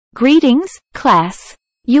Greetings, class.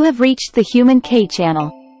 You have reached the Human K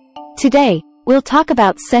channel. Today, we'll talk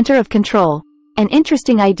about center of control, an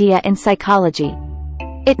interesting idea in psychology.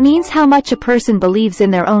 It means how much a person believes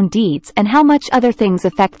in their own deeds and how much other things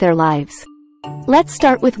affect their lives. Let's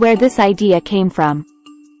start with where this idea came from.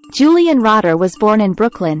 Julian Rotter was born in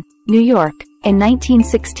Brooklyn, New York, in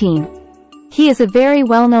 1916. He is a very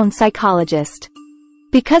well-known psychologist.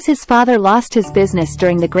 Because his father lost his business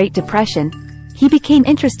during the Great Depression, he became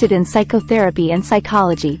interested in psychotherapy and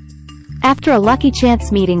psychology. After a lucky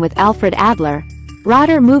chance meeting with Alfred Adler,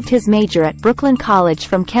 Rotter moved his major at Brooklyn College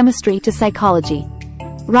from chemistry to psychology.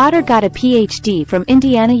 Rotter got a Ph.D. from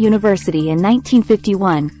Indiana University in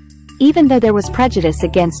 1951, even though there was prejudice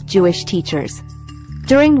against Jewish teachers.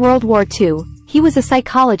 During World War II, he was a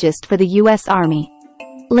psychologist for the U.S. Army.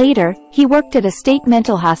 Later, he worked at a state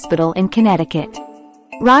mental hospital in Connecticut.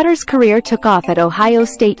 Rotter's career took off at Ohio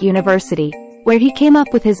State University, where he came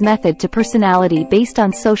up with his method to personality based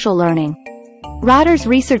on social learning. Rotter's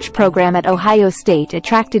research program at Ohio State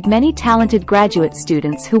attracted many talented graduate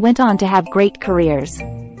students who went on to have great careers.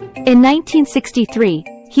 In 1963,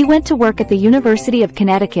 he went to work at the University of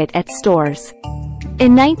Connecticut at Storrs.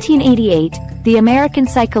 In 1988, the American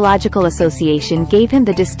Psychological Association gave him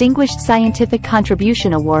the Distinguished Scientific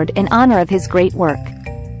Contribution Award in honor of his great work.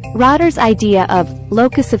 Rotter's idea of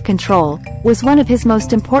locus of control was one of his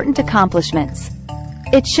most important accomplishments.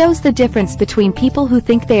 It shows the difference between people who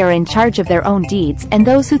think they are in charge of their own deeds and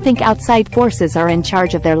those who think outside forces are in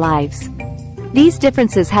charge of their lives. These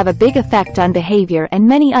differences have a big effect on behavior and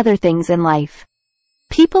many other things in life.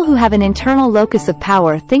 People who have an internal locus of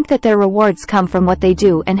power think that their rewards come from what they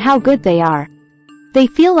do and how good they are. They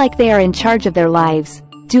feel like they are in charge of their lives,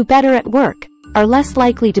 do better at work, are less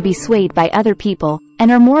likely to be swayed by other people, and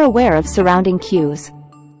are more aware of surrounding cues.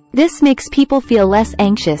 This makes people feel less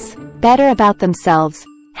anxious, better about themselves,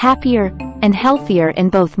 happier, and healthier in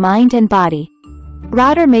both mind and body.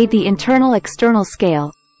 Rotter made the internal-external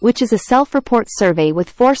scale, which is a self-report survey with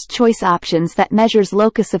forced choice options that measures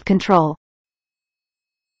locus of control.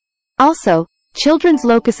 Also, children's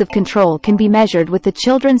locus of control can be measured with the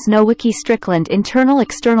Children's Nowicki-Strickland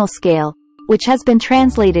internal-external scale, which has been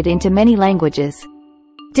translated into many languages.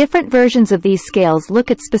 Different versions of these scales look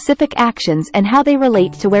at specific actions and how they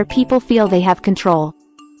relate to where people feel they have control.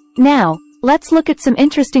 Now, let's look at some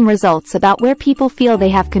interesting results about where people feel they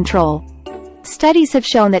have control. Studies have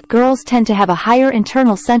shown that girls tend to have a higher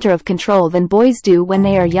internal center of control than boys do when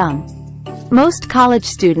they are young. Most college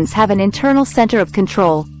students have an internal center of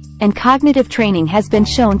control, and cognitive training has been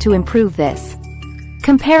shown to improve this.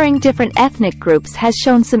 Comparing different ethnic groups has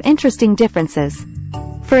shown some interesting differences.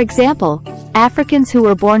 For example, Africans who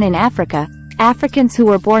were born in Africa, Africans who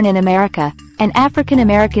were born in America, and African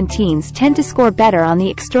American teens tend to score better on the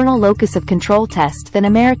external locus of control test than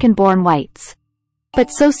American-born whites. But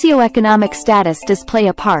socioeconomic status does play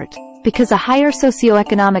a part, because a higher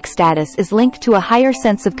socioeconomic status is linked to a higher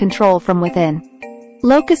sense of control from within.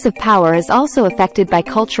 Locus of power is also affected by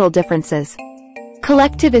cultural differences.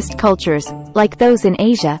 Collectivist cultures, like those in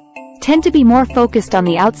Asia, tend to be more focused on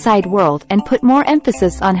the outside world and put more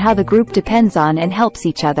emphasis on how the group depends on and helps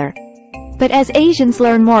each other. But as Asians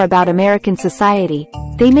learn more about American society,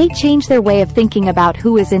 they may change their way of thinking about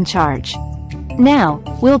who is in charge. Now,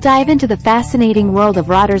 we'll dive into the fascinating world of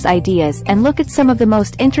Rotter's ideas and look at some of the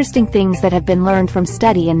most interesting things that have been learned from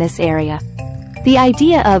study in this area. The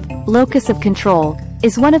idea of locus of control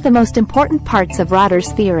is one of the most important parts of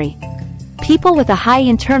Rotter's theory. People with a high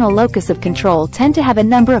internal locus of control tend to have a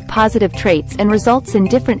number of positive traits and results in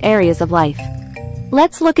different areas of life.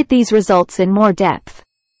 Let's look at these results in more depth.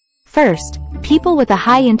 First, people with a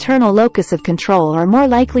high internal locus of control are more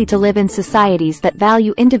likely to live in societies that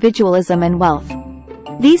value individualism and wealth.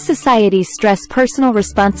 These societies stress personal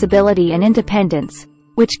responsibility and independence,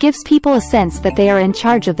 which gives people a sense that they are in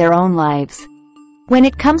charge of their own lives. When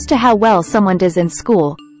it comes to how well someone does in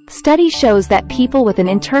school, study shows that people with an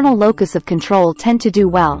internal locus of control tend to do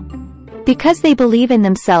well. Because they believe in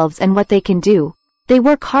themselves and what they can do, they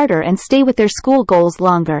work harder and stay with their school goals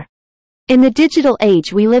longer. In the digital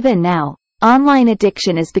age we live in now, online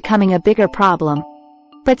addiction is becoming a bigger problem.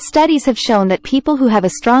 But studies have shown that people who have a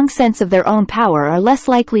strong sense of their own power are less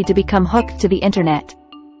likely to become hooked to the internet.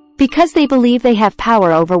 Because they believe they have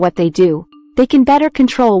power over what they do, they can better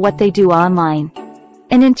control what they do online.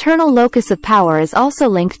 An internal locus of power is also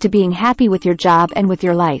linked to being happy with your job and with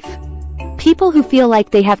your life. People who feel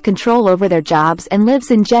like they have control over their jobs and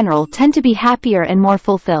lives in general tend to be happier and more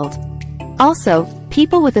fulfilled. Also,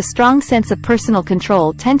 people with a strong sense of personal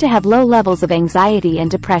control tend to have low levels of anxiety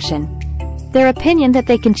and depression. Their opinion that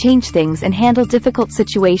they can change things and handle difficult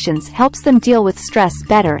situations helps them deal with stress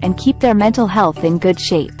better and keep their mental health in good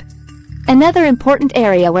shape. Another important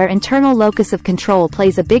area where internal locus of control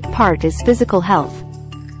plays a big part is physical health.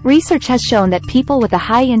 Research has shown that people with a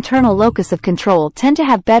high internal locus of control tend to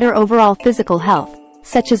have better overall physical health,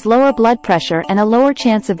 such as lower blood pressure and a lower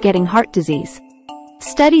chance of getting heart disease.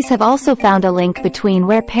 Studies have also found a link between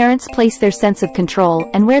where parents place their sense of control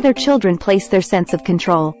and where their children place their sense of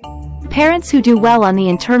control. Parents who do well on the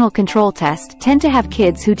internal control test tend to have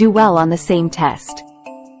kids who do well on the same test.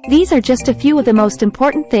 These are just a few of the most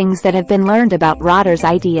important things that have been learned about Rotter's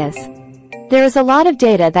ideas. There is a lot of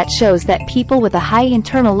data that shows that people with a high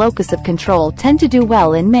internal locus of control tend to do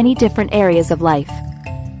well in many different areas of life.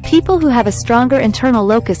 People who have a stronger internal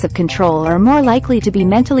locus of control are more likely to be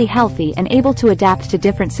mentally healthy and able to adapt to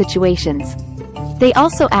different situations. They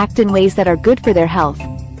also act in ways that are good for their health,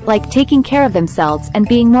 like taking care of themselves and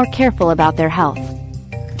being more careful about their health.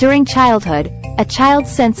 During childhood, a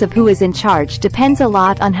child's sense of who is in charge depends a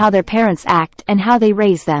lot on how their parents act and how they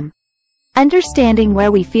raise them. Understanding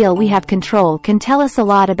where we feel we have control can tell us a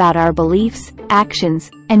lot about our beliefs, actions,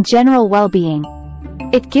 and general well-being.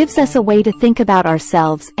 It gives us a way to think about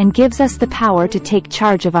ourselves and gives us the power to take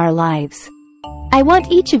charge of our lives. I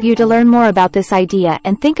want each of you to learn more about this idea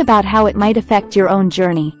and think about how it might affect your own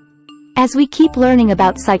journey. As we keep learning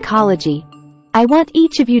about psychology, I want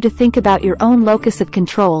each of you to think about your own locus of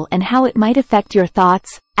control and how it might affect your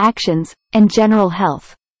thoughts, actions, and general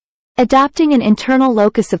health. Adopting an internal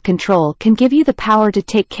locus of control can give you the power to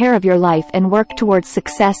take care of your life and work towards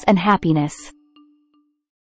success and happiness.